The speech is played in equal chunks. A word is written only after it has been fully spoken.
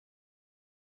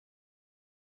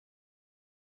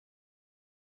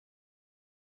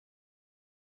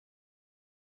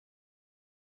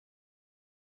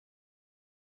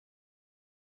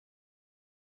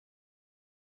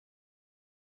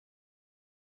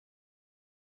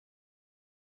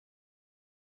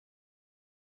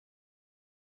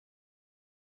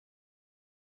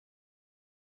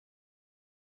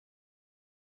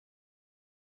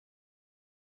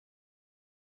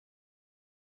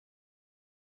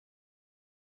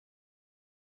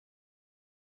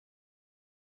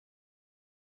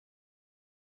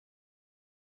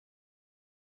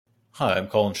Hi, I'm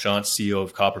Colin Shantz, CEO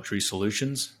of Copper Tree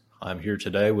Solutions. I'm here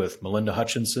today with Melinda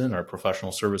Hutchinson, our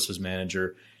professional services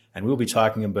manager, and we'll be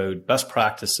talking about best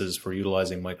practices for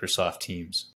utilizing Microsoft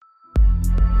Teams.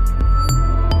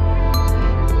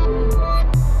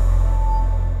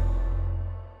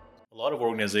 A lot of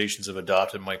organizations have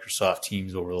adopted Microsoft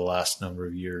Teams over the last number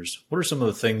of years. What are some of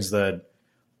the things that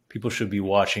people should be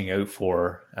watching out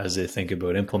for as they think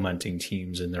about implementing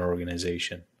Teams in their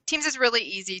organization? Teams is really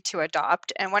easy to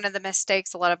adopt. And one of the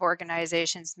mistakes a lot of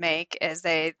organizations make is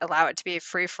they allow it to be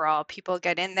free for all. People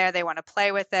get in there, they want to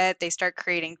play with it, they start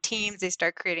creating teams, they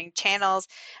start creating channels.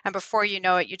 And before you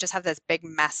know it, you just have this big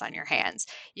mess on your hands.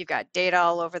 You've got data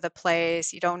all over the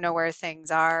place, you don't know where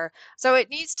things are. So it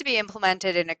needs to be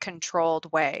implemented in a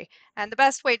controlled way. And the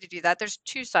best way to do that, there's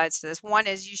two sides to this. One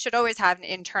is you should always have an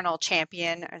internal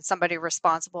champion and somebody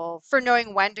responsible for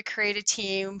knowing when to create a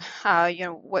team,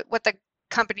 what the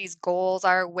company's goals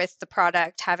are with the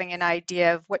product, having an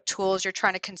idea of what tools you're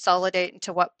trying to consolidate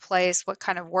into what place, what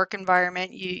kind of work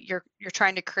environment you're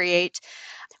trying to create,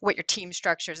 what your team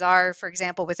structures are, for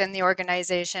example, within the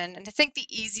organization. And I think the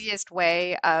easiest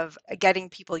way of getting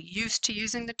people used to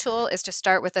using the tool is to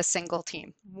start with a single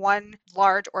team, one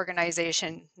large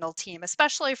organizational team,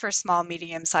 especially for small,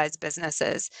 medium-sized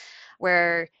businesses,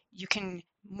 where you can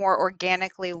more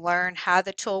organically learn how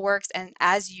the tool works. And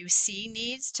as you see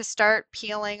needs to start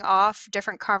peeling off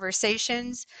different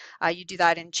conversations, you do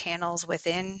that in channels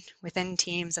within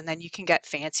teams, and then you can get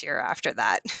fancier after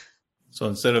that. So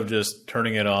instead of just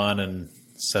turning it on and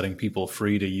setting people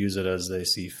free to use it as they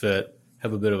see fit,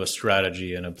 have a bit of a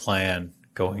strategy and a plan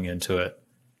going into it.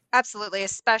 Absolutely,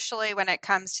 especially when it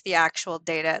comes to the actual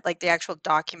data, like the actual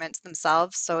documents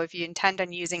themselves. So if you intend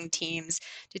on using Teams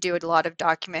to do a lot of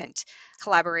document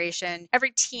collaboration,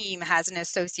 every team has an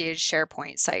associated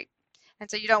SharePoint site. And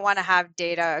so you don't want to have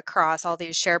data across all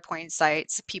these SharePoint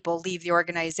sites. People leave the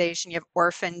organization. You have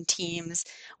orphan teams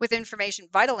with information,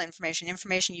 vital information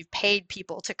you've paid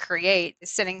people to create, is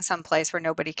sitting someplace where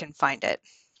nobody can find it.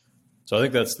 So I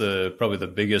think that's probably the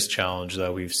biggest challenge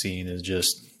that we've seen is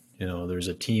just, there's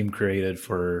a team created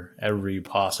for every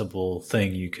possible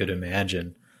thing you could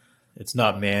imagine. It's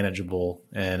not manageable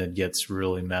and it gets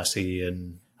really messy,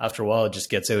 and after a while it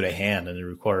just gets out of hand, and it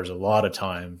requires a lot of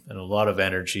time and a lot of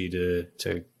energy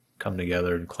to come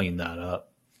together and clean that up.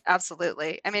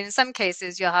 Absolutely. I mean, in some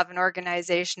cases, you'll have an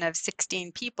organization of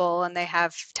 16 people and they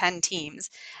have 10 teams.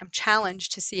 I'm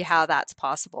challenged to see how that's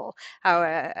possible, how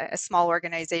a small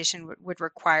organization would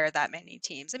require that many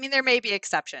teams. I mean, there may be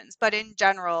exceptions, but in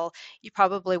general, you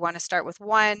probably want to start with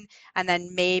one and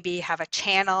then maybe have a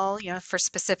channel, for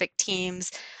specific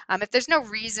teams. If there's no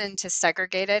reason to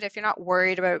segregate it, if you're not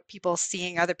worried about people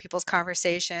seeing other people's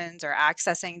conversations or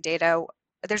accessing data,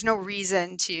 there's no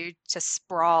reason to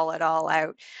sprawl it all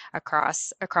out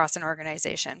across an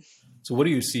organization. So what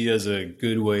do you see as a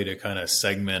good way to kind of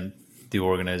segment the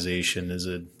organization? Is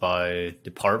it by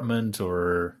department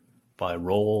or by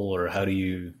role, or how do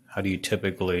you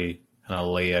typically kind of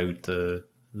lay out the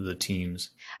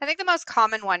teams? I think the most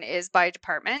common one is by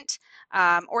department,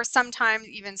 or sometimes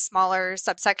even smaller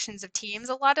subsections of teams.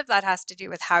 A lot of that has to do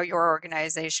with how your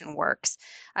organization works.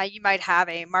 You might have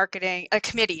a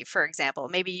committee, for example.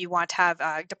 Maybe you want to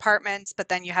have departments, but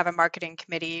then you have a marketing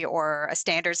committee or a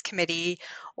standards committee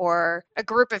or a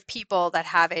group of people that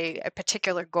have a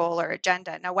particular goal or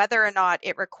agenda. Now, whether or not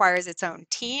it requires its own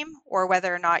team or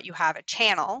whether or not you have a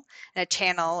channel, and a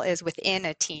channel is within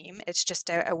a team, it's just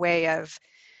a way of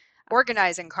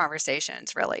organizing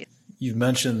conversations, really. You've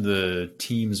mentioned the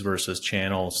teams versus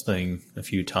channels thing a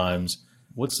few times.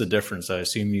 What's the difference? I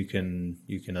assume you can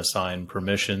assign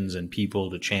permissions and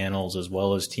people to channels as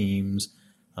well as teams.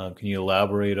 Can you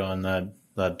elaborate on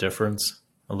that difference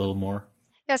a little more?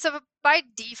 Yeah, so by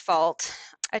default,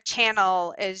 a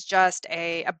channel is just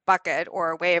a bucket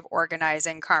or a way of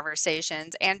organizing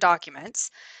conversations and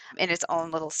documents in its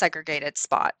own little segregated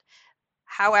spot.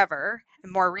 However,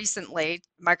 more recently,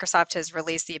 Microsoft has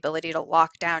released the ability to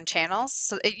lock down channels.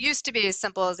 So it used to be as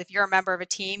simple as if you're a member of a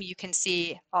team, you can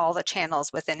see all the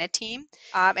channels within a team,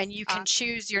 and you can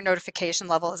choose your notification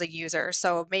level as a user.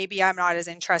 So maybe I'm not as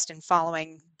interested in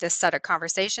following this set of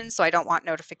conversations, so I don't want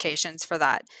notifications for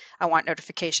that. I want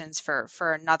notifications for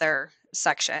another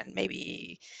section,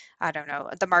 maybe, I don't know,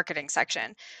 the marketing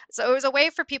section. So it was a way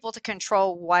for people to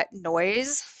control what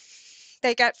noise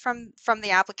they get from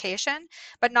the application,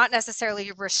 but not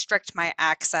necessarily restrict my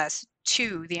access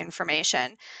to the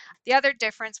information. The other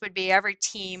difference would be every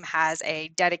team has a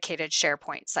dedicated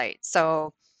SharePoint site.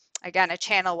 So again, a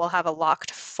channel will have a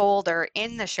locked folder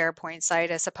in the SharePoint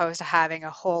site as opposed to having a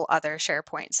whole other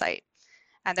SharePoint site.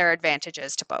 And there are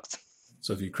advantages to both.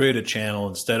 So if you create a channel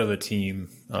instead of a team,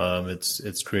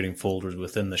 it's creating folders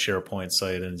within the SharePoint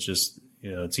site, and it's just,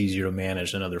 it's easier to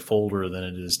manage another folder than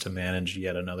it is to manage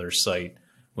yet another site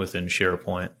within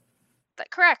SharePoint.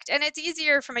 Correct. And it's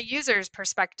easier from a user's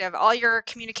perspective. All your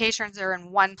communications are in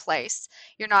one place.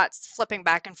 You're not flipping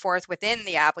back and forth within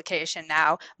the application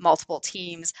now, multiple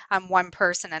teams. I'm one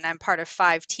person and I'm part of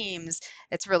 5 teams.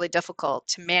 It's really difficult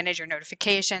to manage your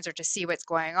notifications or to see what's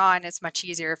going on. It's much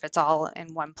easier if it's all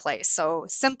in one place. So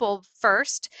simple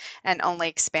first and only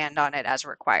expand on it as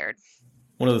required.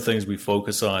 One of the things we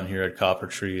focus on here at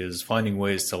CopperTree is finding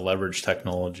ways to leverage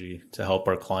technology to help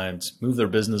our clients move their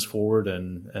business forward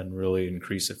and really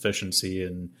increase efficiency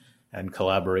and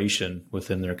collaboration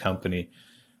within their company.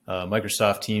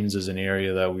 Microsoft Teams is an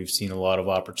area that we've seen a lot of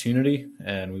opportunity,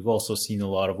 and we've also seen a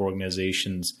lot of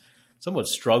organizations somewhat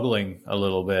struggling a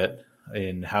little bit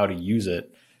in how to use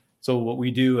it. So what we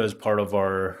do as part of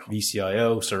our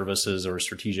VCIO services or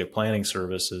strategic planning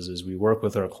services is we work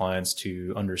with our clients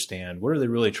to understand what are they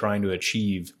really trying to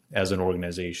achieve as an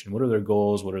organization? What are their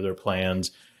goals? What are their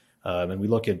plans? And we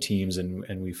look at teams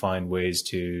and we find ways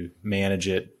to manage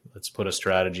it. Let's put a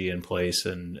strategy in place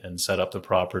and set up the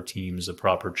proper teams, the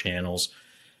proper channels,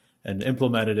 and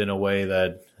implement it in a way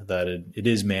that it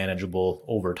is manageable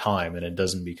over time and it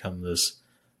doesn't become this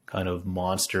kind of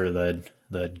monster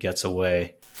that gets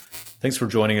away. Thanks for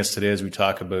joining us today as we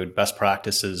talk about best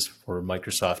practices for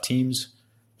Microsoft Teams.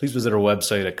 Please visit our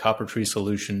website at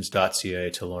coppertreesolutions.ca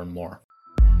to learn more.